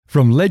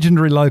From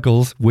legendary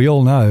locals we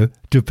all know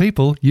to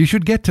people you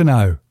should get to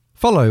know.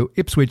 Follow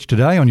Ipswich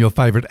Today on your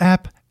favourite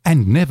app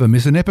and never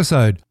miss an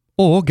episode.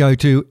 Or go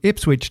to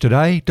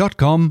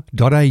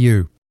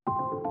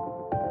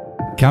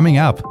ipswichtoday.com.au. Coming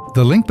up,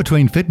 the link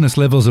between fitness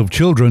levels of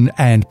children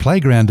and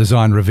playground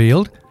design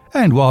revealed.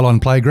 And while on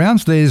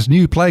playgrounds, there's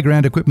new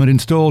playground equipment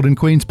installed in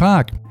Queen's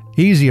Park,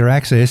 easier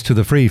access to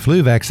the free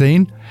flu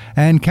vaccine,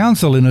 and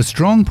council in a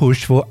strong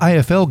push for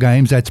AFL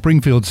games at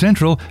Springfield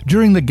Central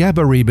during the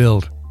Gabba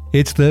rebuild.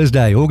 It's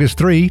Thursday, August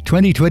 3,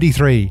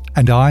 2023,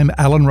 and I'm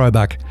Alan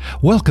Roebuck.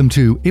 Welcome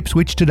to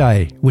Ipswich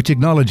Today, which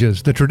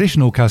acknowledges the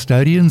traditional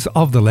custodians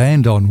of the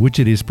land on which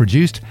it is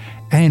produced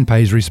and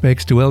pays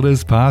respects to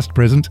elders past,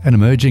 present and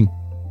emerging.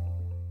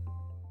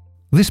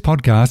 This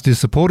podcast is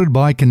supported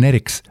by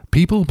Kinetics,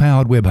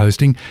 people-powered web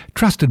hosting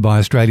trusted by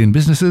Australian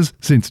businesses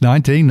since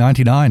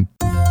 1999.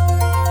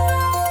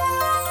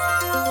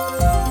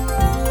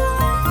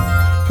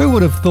 Who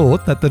would have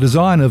thought that the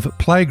design of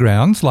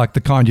playgrounds, like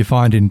the kind you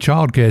find in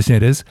childcare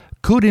centres,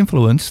 could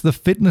influence the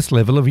fitness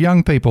level of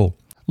young people?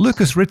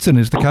 Lucas Ritson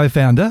is the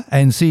co-founder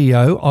and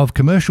CEO of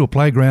commercial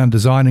playground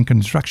design and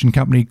construction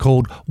company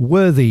called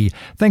Worthy.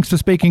 Thanks for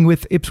speaking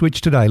with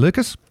Ipswich Today,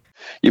 Lucas.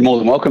 You're more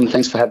than welcome.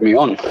 Thanks for having me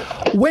on.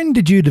 When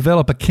did you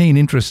develop a keen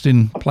interest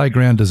in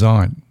playground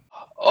design?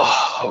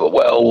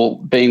 Well,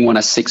 being one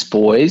of six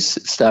boys,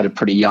 it started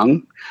pretty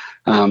young.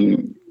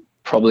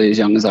 Probably as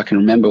young as I can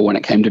remember when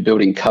it came to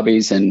building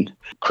cubbies and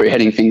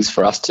creating things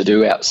for us to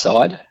do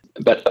outside.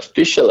 But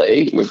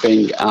officially, we've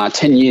been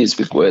 10 years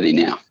with Worthy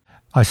now.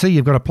 I see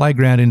you've got a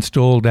playground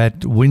installed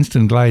at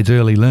Winston Glades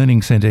Early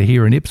Learning Centre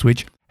here in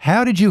Ipswich.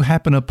 How did you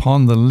happen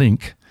upon the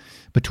link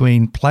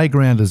between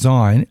playground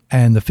design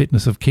and the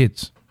fitness of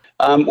kids?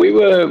 We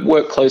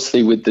worked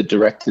closely with the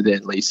director there,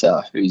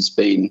 Lisa, who's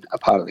been a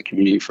part of the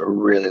community for a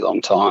really long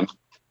time.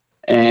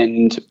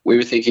 And we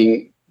were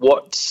thinking,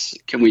 what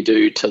can we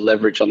do to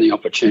leverage on the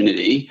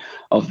opportunity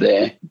of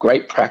their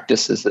great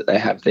practices that they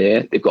have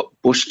there? They've got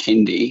bush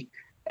kindy,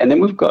 and then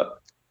we've got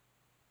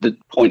the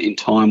point in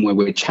time where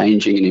we're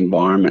changing an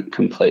environment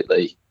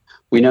completely.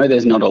 We know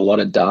there's not a lot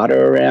of data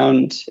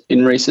around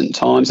in recent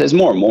times. There's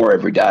more and more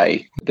every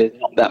day. There's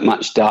not that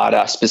much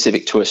data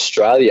specific to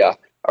Australia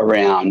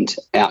around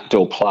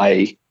outdoor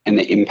play and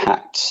the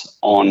impact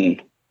on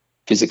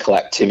physical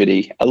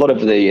activity. A lot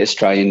of the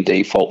Australian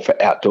default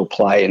for outdoor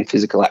play and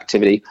physical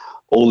activity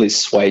all is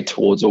swayed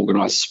towards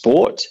organised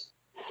sport.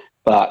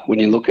 But when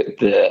you look at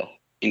the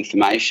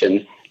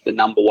information, the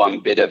number one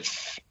bit of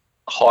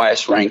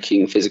highest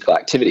ranking physical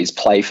activity is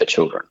play for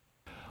children.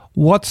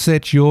 What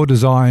sets your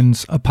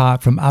designs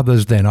apart from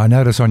others then? I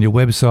notice on your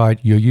website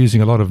you're using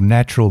a lot of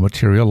natural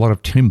material, a lot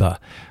of timber,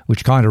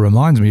 which kind of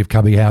reminds me of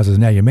cubby houses.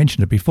 Now, you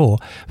mentioned it before.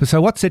 But so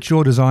what sets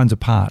your designs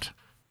apart?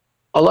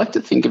 I like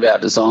to think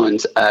about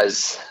designs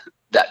as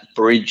that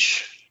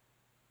bridge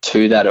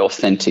to that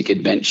authentic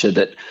adventure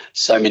that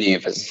so many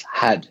of us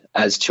had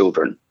as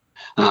children.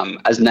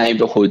 As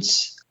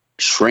neighbourhoods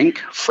shrink,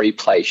 free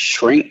play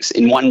shrinks.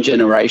 In one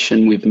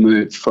generation, we've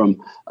moved from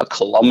a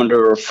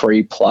kilometre of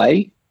free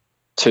play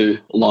to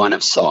line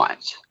of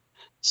sight.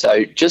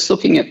 So just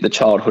looking at the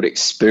childhood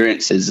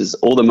experiences is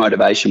all the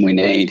motivation we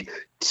need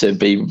to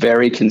be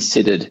very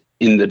considered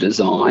in the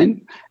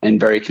design and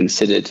very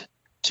considered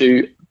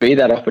to be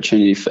that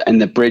opportunity and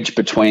the bridge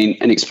between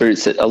an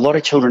experience that a lot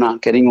of children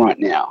aren't getting right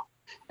now.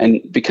 And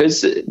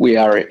because we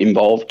are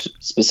involved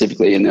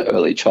specifically in the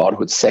early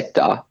childhood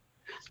sector,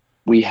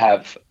 we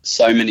have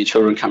so many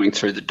children coming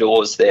through the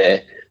doors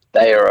there.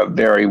 They are a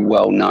very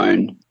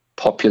well-known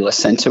popular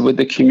centre with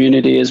the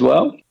community as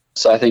well.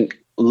 So I think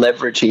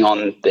leveraging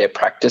on their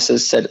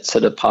practices sets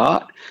it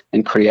apart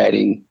and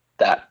creating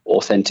that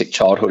authentic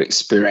childhood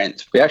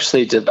experience. We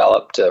actually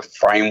developed a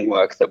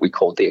framework that we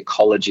call the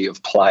ecology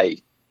of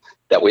play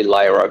that we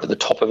layer over the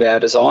top of our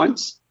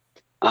designs.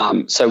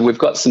 So we've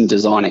got some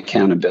design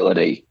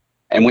accountability,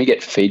 and we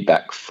get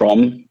feedback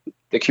from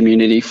the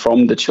community,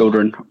 from the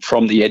children,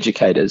 from the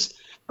educators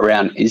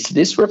around, is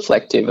this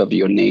reflective of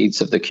your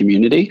needs of the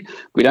community?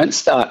 We don't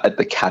start at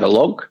the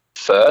catalogue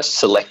first,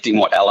 selecting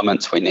what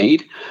elements we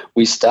need.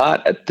 We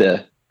start at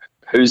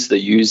who's the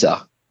user?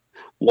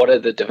 What are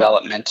the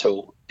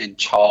developmental and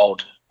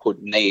childhood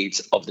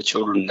needs of the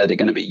children that are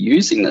going to be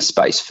using the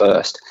space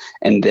first,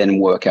 and then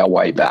work our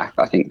way back?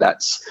 I think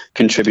that's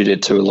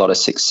contributed to a lot of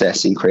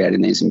success in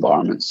creating these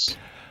environments.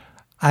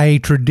 A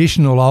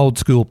traditional old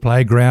school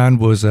playground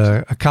was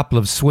a couple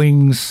of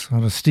swings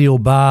on a steel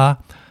bar,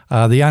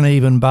 the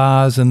uneven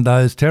bars and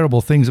those terrible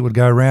things that would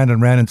go round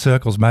and round in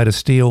circles made of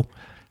steel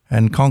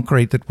and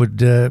concrete that would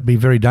be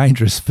very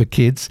dangerous for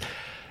kids.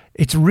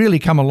 It's really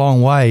come a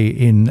long way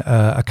in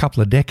a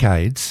couple of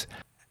decades.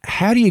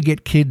 How do you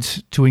get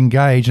kids to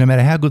engage, no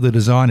matter how good the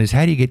design is,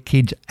 how do you get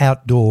kids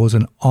outdoors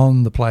and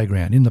on the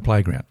playground, in the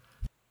playground?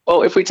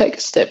 Well, if we take a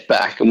step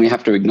back, and we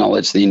have to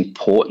acknowledge the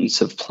importance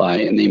of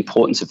play and the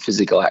importance of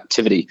physical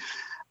activity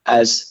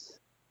as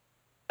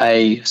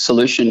a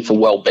solution for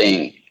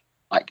well-being.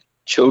 Like,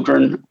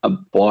 children are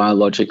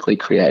biologically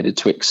created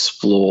to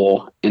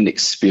explore and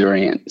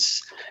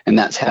experience, and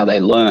that's how they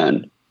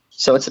learn.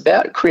 So it's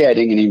about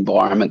creating an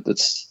environment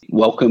that's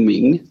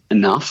welcoming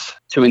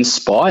enough to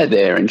inspire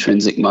their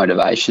intrinsic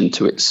motivation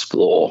to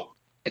explore.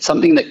 It's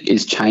something that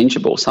is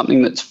changeable,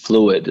 something that's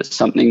fluid,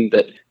 something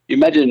that you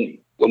imagine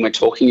when we're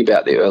talking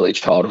about the early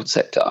childhood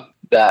sector,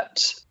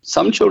 that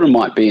some children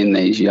might be in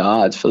these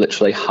yards for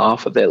literally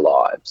half of their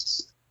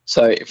lives.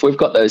 So if we've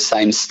got those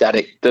same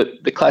static,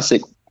 the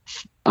classic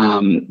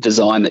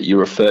design that you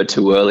referred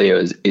to earlier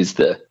is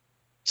the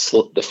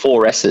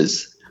 4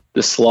 S's.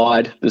 The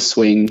slide, the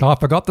swing. Oh, I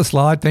forgot the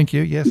slide. Thank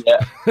you. Yes.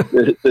 Yeah,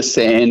 the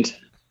sand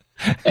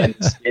and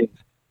spin.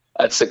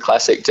 That's the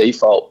classic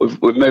default.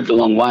 We've moved a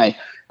long way.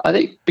 I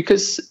think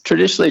because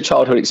traditionally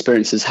childhood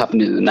experiences happen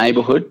in the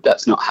neighbourhood,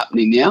 that's not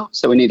happening now.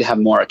 So we need to have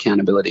more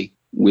accountability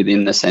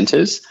within the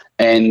centres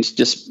and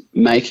just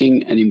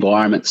making an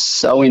environment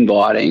so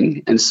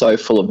inviting and so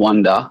full of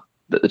wonder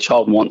that the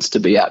child wants to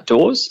be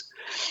outdoors.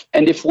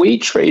 And if we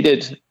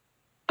treated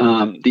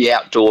the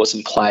outdoors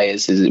and play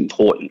is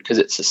important because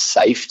it's a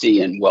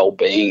safety and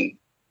well-being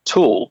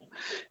tool.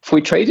 If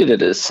we treated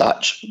it as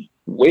such,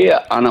 we're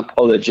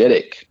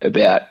unapologetic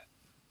about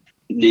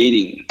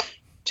needing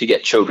to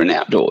get children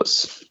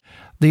outdoors.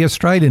 The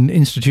Australian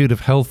Institute of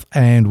Health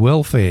and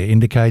Welfare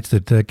indicates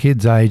that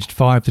kids aged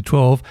 5 to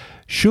 12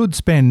 should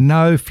spend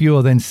no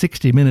fewer than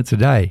 60 minutes a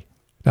day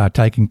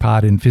taking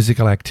part in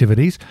physical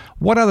activities.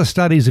 What other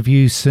studies have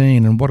you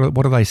seen, and what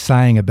are they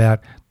saying about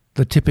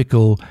the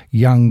typical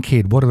young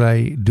kid? What are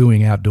they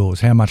doing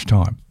outdoors? How much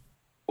time?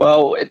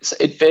 Well,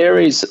 it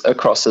varies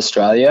across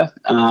Australia.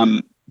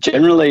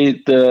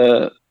 Generally,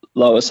 the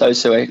lower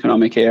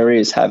socioeconomic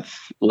areas have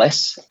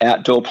less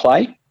outdoor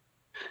play.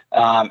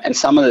 And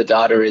some of the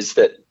data is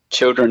that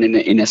children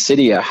in a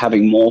city are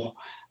having more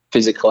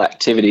physical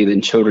activity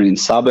than children in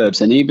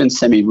suburbs and even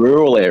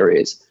semi-rural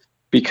areas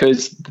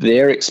because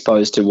they're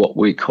exposed to what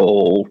we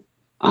call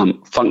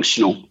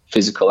functional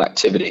physical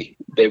activity.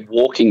 They're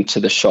walking to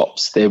the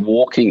shops. They're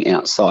walking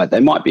outside. They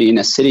might be in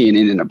a city and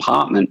in an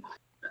apartment.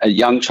 A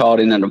young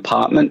child in an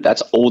apartment,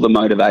 that's all the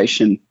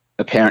motivation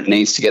a parent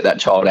needs to get that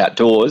child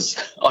outdoors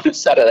on a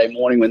Saturday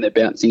morning when they're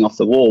bouncing off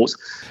the walls.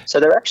 So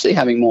they're actually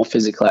having more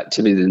physical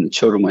activity than the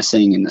children we're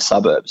seeing in the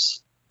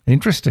suburbs.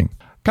 Interesting.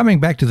 Coming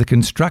back to the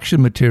construction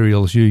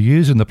materials you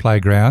use in the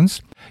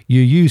playgrounds,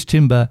 you use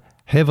timber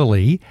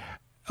heavily.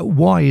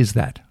 Why is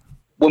that?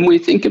 When we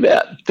think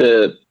about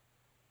the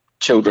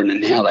children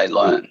and how they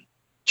learn,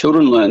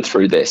 children learn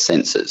through their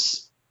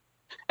senses.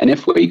 And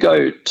if we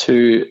go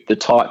to the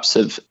types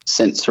of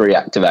sensory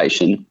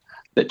activation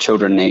that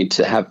children need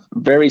to have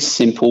very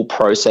simple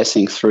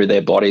processing through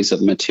their bodies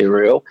of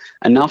material,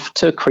 enough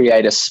to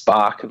create a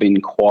spark of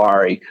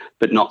inquiry,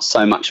 but not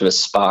so much of a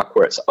spark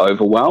where it's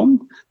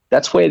overwhelmed,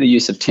 that's where the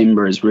use of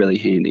timber is really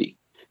handy.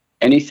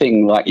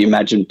 Anything like you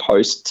imagine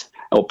post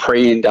or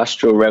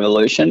pre-industrial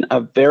revolution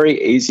are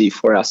very easy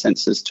for our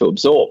senses to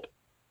absorb.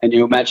 And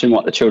you imagine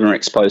what the children are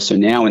exposed to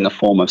now in the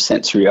form of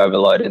sensory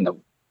overload in the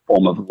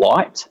form of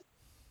light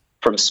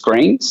from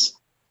screens.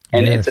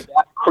 And Yes. It's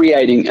about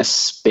creating a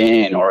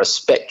span or a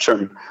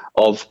spectrum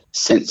of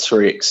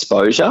sensory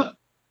exposure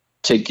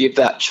to give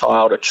that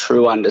child a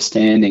true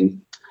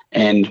understanding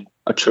and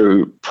a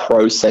true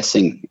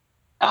processing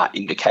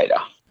indicator.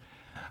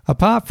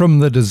 Apart from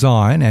the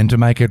design and to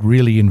make it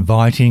really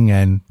inviting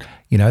and,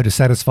 to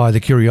satisfy the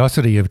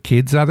curiosity of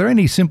kids, are there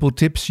any simple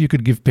tips you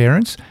could give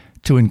parents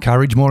to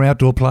encourage more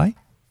outdoor play?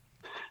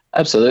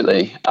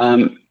 Absolutely.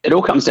 It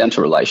all comes down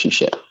to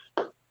relationship.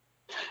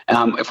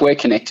 If we're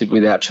connected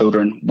with our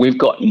children, we've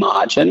got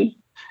margin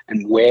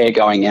and we're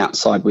going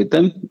outside with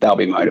them, they'll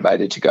be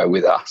motivated to go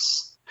with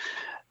us.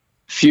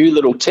 Few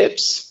little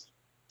tips.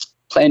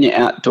 Plan your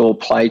outdoor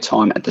play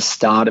time at the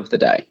start of the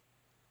day,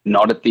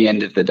 not at the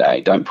end of the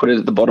day. Don't put it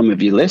at the bottom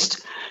of your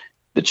list.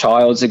 The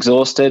child's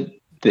exhausted,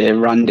 they're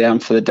run down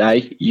for the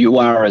day. You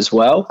are as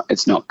well.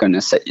 It's not going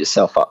to set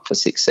yourself up for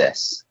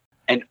success.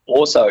 And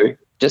also,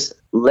 just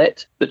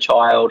let the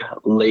child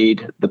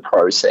lead the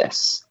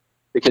process.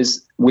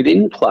 Because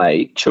within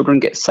play,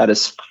 children get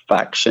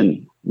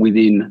satisfaction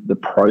within the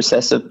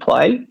process of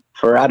play.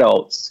 For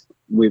adults,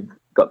 we've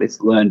got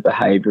this learned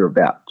behaviour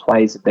about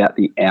play's about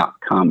the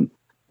outcome.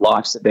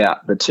 Life's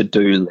about the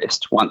to-do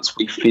list. Once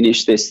we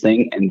finish this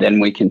thing and then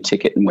we can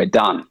tick it and we're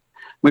done.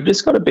 We've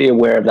just got to be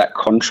aware of that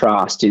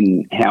contrast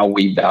in how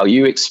we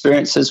value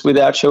experiences with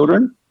our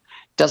children.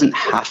 It doesn't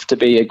have to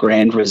be a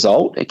grand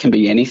result. It can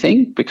be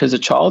anything because a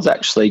child's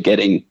actually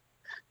getting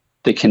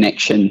the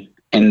connection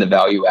and the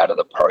value out of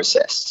the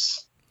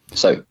process.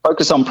 So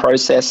focus on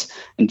process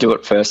and do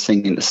it first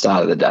thing in the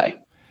start of the day.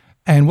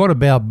 And what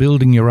about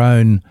building your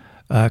own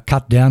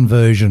cut-down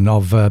version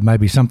of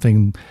maybe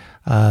something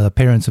the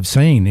parents have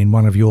seen in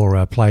one of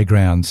your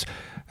playgrounds?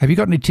 Have you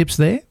got any tips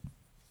there?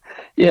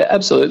 Yeah,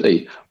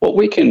 absolutely. What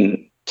we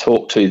can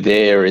talk to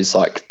there is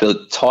like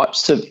the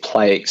types of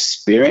play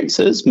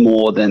experiences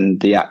more than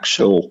the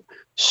actual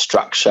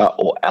structure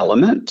or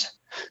element.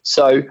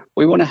 So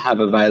we want to have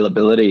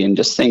availability and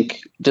just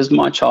think, does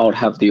my child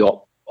have the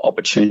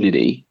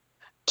opportunity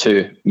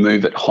to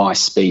move at high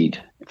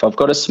speed? If I've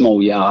got a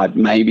small yard,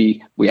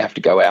 maybe we have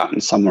to go out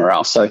and somewhere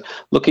else. So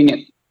looking at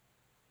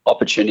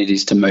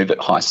opportunities to move at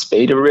high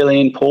speed are really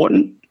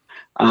important.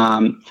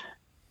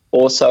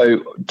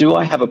 Also, do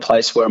I have a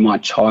place where my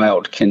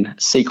child can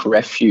seek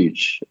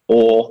refuge,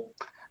 or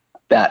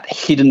that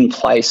hidden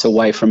place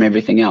away from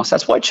everything else?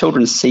 That's why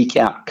children seek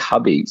out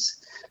cubbies.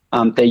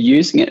 They're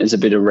using it as a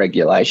bit of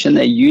regulation.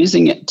 They're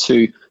using it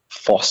to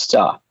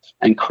foster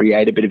and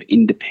create a bit of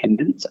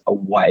independence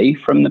away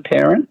from the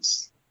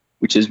parents,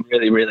 which is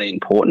really, really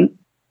important.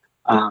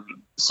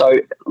 So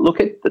look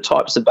at the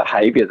types of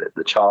behaviour that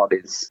the child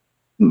is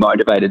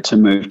motivated to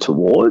move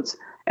towards,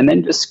 and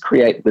then just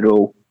create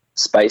little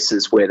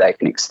spaces where they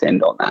can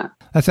extend on that.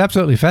 That's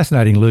absolutely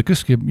fascinating,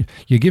 Lucas.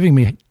 You're giving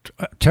me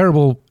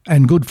terrible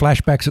and good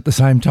flashbacks at the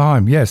same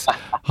time. Yes,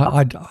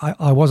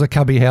 I was a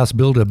cubby house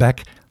builder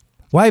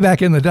way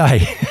back in the day.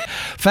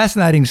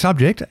 Fascinating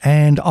subject,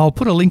 and I'll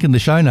put a link in the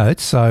show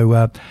notes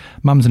so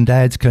mums and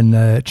dads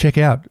can check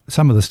out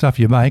some of the stuff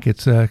you make.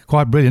 It's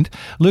quite brilliant.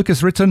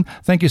 Lucas Ritson,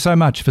 thank you so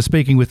much for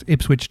speaking with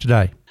Ipswich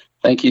Today.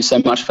 Thank you so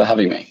much for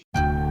having me.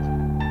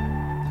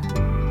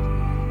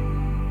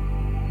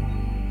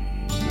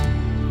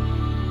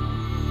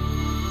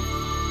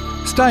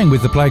 Staying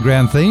with the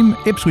playground theme,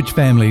 Ipswich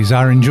families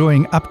are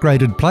enjoying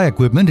upgraded play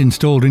equipment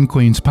installed in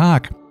Queen's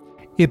Park.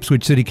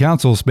 Ipswich City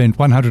Council spent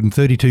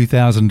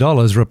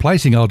 $132,000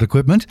 replacing old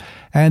equipment,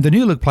 and the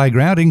new look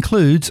playground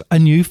includes a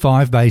new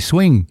 5-bay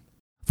swing.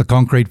 The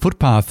concrete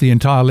footpath the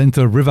entire length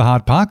of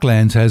Riverheart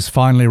Parklands has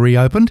finally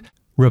reopened.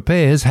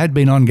 Repairs had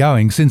been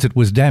ongoing since it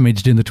was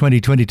damaged in the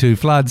 2022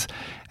 floods,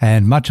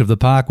 and much of the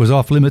park was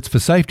off limits for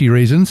safety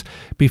reasons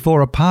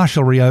before a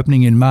partial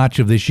reopening in March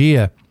of this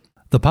year.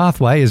 The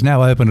pathway is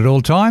now open at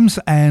all times,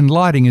 and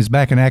lighting is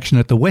back in action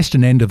at the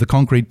western end of the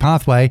concrete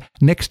pathway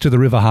next to the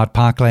Riverheart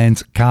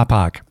Parklands car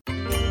park.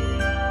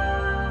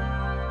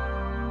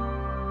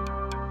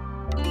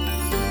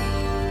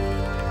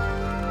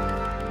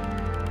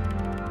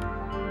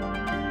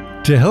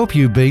 To help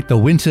you beat the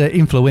winter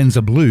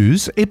influenza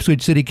blues,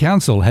 Ipswich City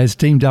Council has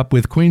teamed up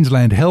with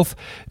Queensland Health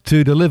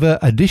to deliver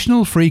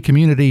additional free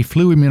community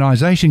flu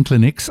immunisation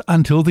clinics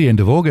until the end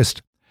of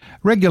August.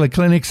 Regular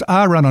clinics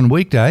are run on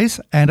weekdays,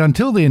 and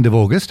until the end of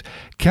August,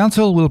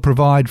 Council will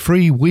provide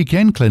free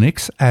weekend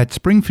clinics at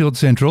Springfield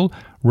Central,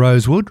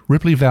 Rosewood,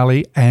 Ripley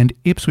Valley and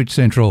Ipswich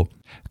Central.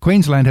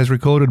 Queensland has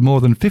recorded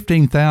more than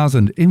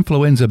 15,000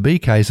 influenza B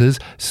cases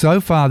so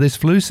far this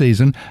flu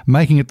season,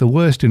 making it the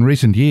worst in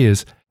recent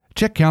years.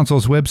 Check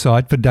Council's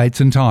website for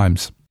dates and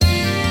times.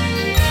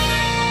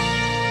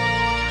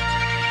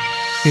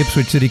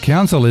 Ipswich City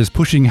Council is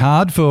pushing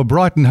hard for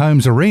Brighton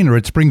Homes Arena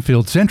at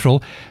Springfield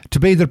Central to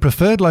be the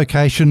preferred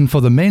location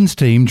for the men's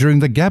team during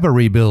the Gabba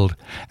rebuild,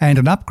 and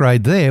an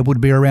upgrade there would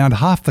be around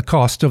half the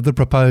cost of the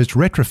proposed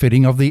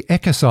retrofitting of the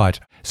Ekka site.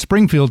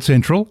 Springfield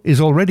Central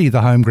is already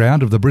the home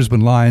ground of the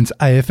Brisbane Lions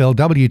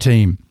AFLW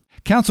team.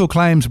 Council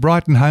claims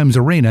Brighton Homes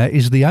Arena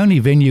is the only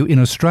venue in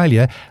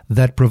Australia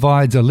that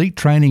provides elite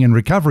training and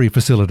recovery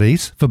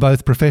facilities for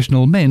both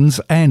professional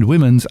men's and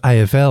women's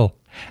AFL.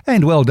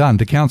 And well done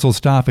to council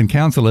staff and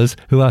councillors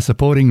who are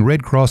supporting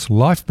Red Cross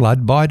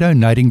Lifeblood by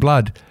donating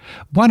blood.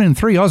 1 in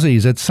 3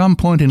 Aussies at some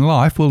point in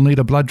life will need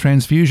a blood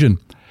transfusion.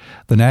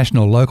 The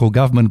National Local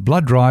Government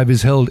Blood Drive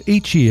is held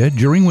each year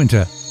during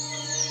winter.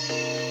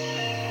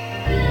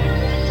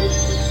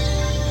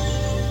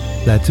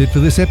 That's it for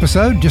this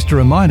episode. Just a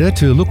reminder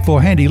to look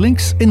for handy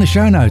links in the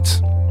show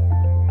notes.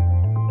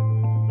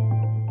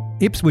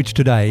 Ipswich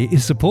Today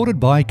is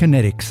supported by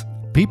Kinetics,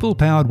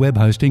 people-powered web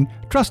hosting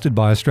trusted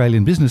by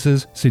Australian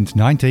businesses since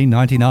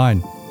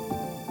 1999.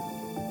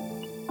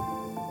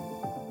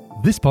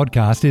 This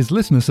podcast is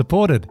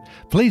listener-supported.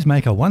 Please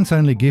make a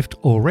once-only gift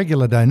or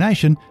regular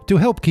donation to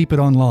help keep it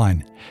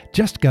online.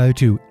 Just go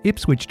to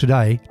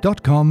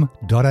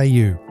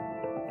ipswichtoday.com.au.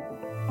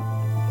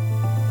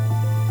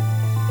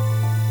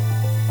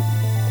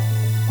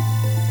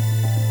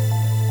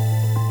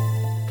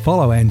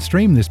 Follow and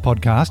stream this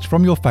podcast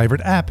from your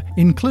favourite app,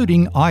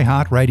 including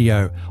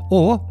iHeartRadio,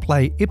 or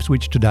play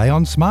Ipswich Today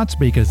on smart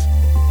speakers.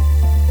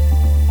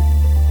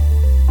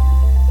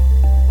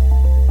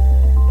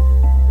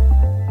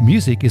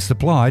 Music is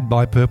supplied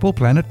by Purple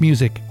Planet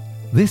Music.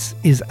 This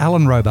is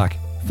Alan Roebuck.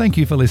 Thank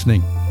you for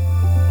listening.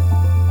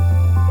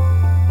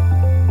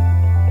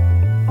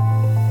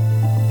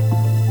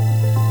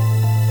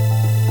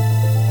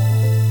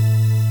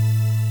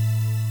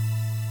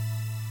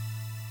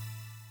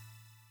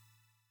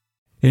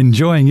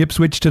 Enjoying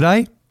Ipswich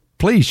Today?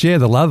 Please share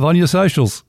the love on your socials.